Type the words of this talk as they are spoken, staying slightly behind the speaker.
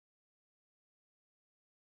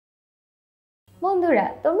বন্ধুরা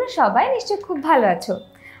তোমরা সবাই নিশ্চয়ই খুব ভালো আছো।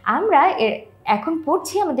 আমরা এখন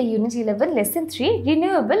পড়ছি আমাদের unit 11 lesson 3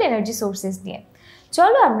 renewable energy sources নিয়ে।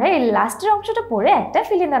 চলো আমরা এই লাস্টের অংশটা পড়ে একটা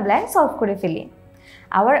fill in the blank solve করে ফেলি।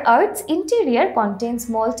 Our Earth's interior contains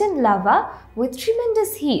molten lava with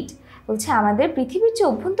tremendous heat. বলছে আমাদের পৃথিবীর যে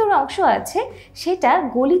অভ্যন্তরীণ অংশ আছে সেটা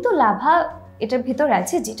গলিত লাভা এটার ভিতর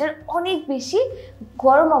আছে, যেটার অনেক বেশি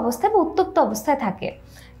গরম অবস্থায় বা উত্তপ্ত অবস্থায় থাকে।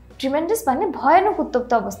 Tremendous মানে ভয়ানক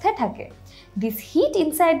উত্তপ্ত অবস্থায় থাকে। This heat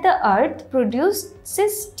inside the earth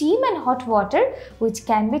produces steam and hot water which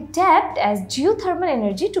can be tapped as geothermal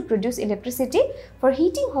energy to produce electricity for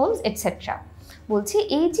heating homes etc. বলছে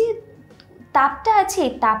এই যে তাপটা আছে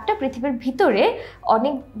এই তাপটা পৃথিবীর ভিতরে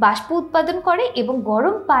অনেক বাষ্প উৎপাদন করে এবং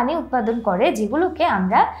গরম পানি উৎপাদন করে, যেগুলোকে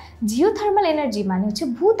আমরা জিওথার্মাল এনার্জি মানে হচ্ছে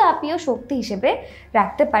ভূতাপীয় শক্তি হিসেবে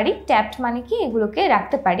রাখতে পারি। ট্যাপড মানে কি এগুলোকে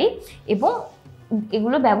রাখতে পারি এবং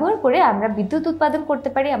এগুলো ব্যবহার করে আমরা বিদ্যুৎ উৎপাদন করতে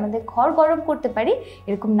পারি, আমাদের ঘর গরম করতে পারি,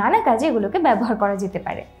 এরকম নানা কাজে এগুলোকে ব্যবহার করা যেতে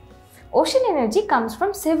পারে। Ocean energy comes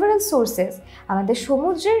from several sources. আমাদের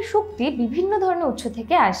সমুদ্রের শক্তি বিভিন্ন ধরনের উৎস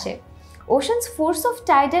থেকে আসে। Ocean's force of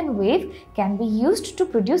tide and wave can be used to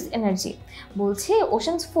produce energy. বলছে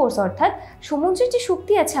ওশানস ফোর্স অর্থাৎ সমুদ্রের যে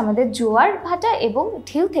শক্তি আছে আমাদের জোয়ার ভাটা এবং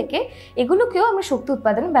ঢেউ থেকে, এগুলোকেও আমরা শক্তি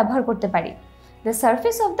উৎপাদনে ব্যবহার করতে পারি। The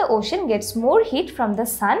surface of the ocean gets more heat from the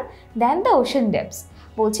sun than the ocean depths.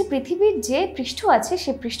 বলছে পৃথিবীর যে পৃষ্ঠ আছে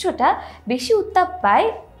সেই পৃষ্ঠটা বেশি উত্তাপ পায়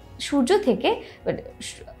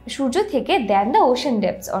সূর্য থেকে than the ocean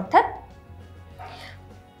depths, অর্থাৎ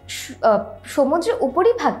সমুদ্রের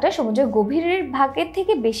উপরিভাগটা সমুদ্রের গভীরের ভাগের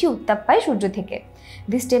থেকে বেশি উত্তাপ পায় সূর্য থেকে।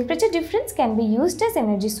 This temperature difference can be used as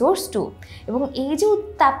energy source too. এবং এই যে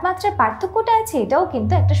তাপমাত্রার পার্থক্যটা আছে এটাও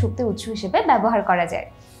কিন্তু একটা শক্তির উৎস হিসেবে ব্যবহার করা যায়।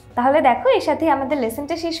 তাহলে দেখো এর সাথে আমাদের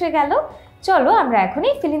লেসনটা শেষ হয়ে গেল। চলো আমরা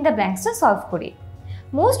এখনই fill in the blanksটা সলভ করি।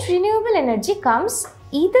 Most renewable energy comes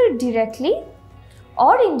either directly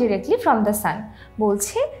or indirectly from the sun.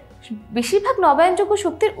 বলছে বেশিরভাগ নবায়নযোগ্য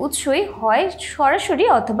শক্তির উৎসই হয় সরাসরি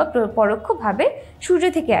অথবা পরোক্ষভাবে সূর্য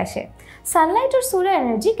থেকে আসে। Sunlight or solar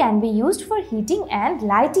energy can be used for heating and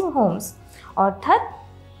lighting homes. অর্থাৎ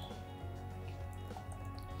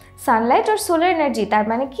সানলাইট or solar energy তার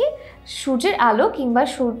মানে কি সূর্যের আলো কিংবা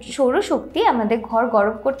সৌরশক্তি আমাদের ঘর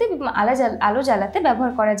গরম করতে এবং আলো জ্বালাতে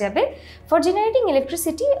ব্যবহার করা যাবে। For generating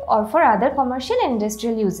electricity or for other commercial and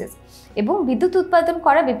industrial uses. এবং বিদ্যুৎ উৎপাদন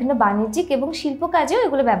করা বিভিন্ন বাণিজ্যিক এবং শিল্প কাজেও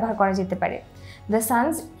এগুলো ব্যবহার করা যেতে পারে। The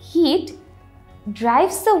Sans hit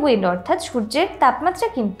drives the wind, অর্থাৎ সূর্যের তাপমাত্রা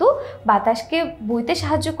কিন্তু বাতাসকে বইতে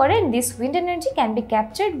সাহায্য করে। This wind energy can be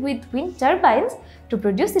captured with wind টারবাইন্স to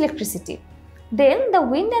produce electricity. Then the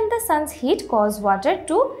wind and the sun's heat cause water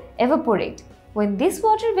to evaporate. When this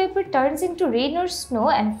water vapor turns into rain or snow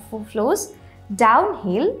and flows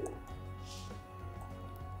downhill,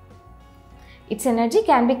 its energy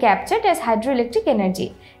can be captured as hydroelectric energy.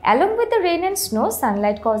 Along with the rain and snow,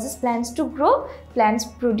 sunlight causes plants to grow. Plants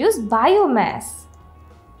produce biomass,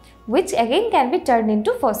 which again can be turned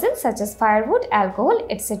into fossils such as firewood, alcohol,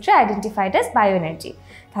 etc. identified as bioenergy.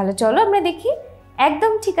 তাহলে চলো আমরা দেখি।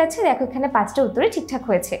 একদম ঠিক আছে, দেখো এখানে 5টা উত্তরে ঠিকঠাক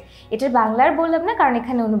হয়েছে। এটার বাংলার বললাম না কারণ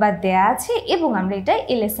এখানে অনুবাদ দেয়া আছে এবং আমরা এটা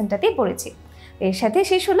এই লেসনটাতেই পড়েছি। এর সাথে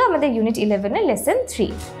শেষ হলো আমাদের ইউনিট 11 এর লেসন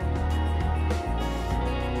 3।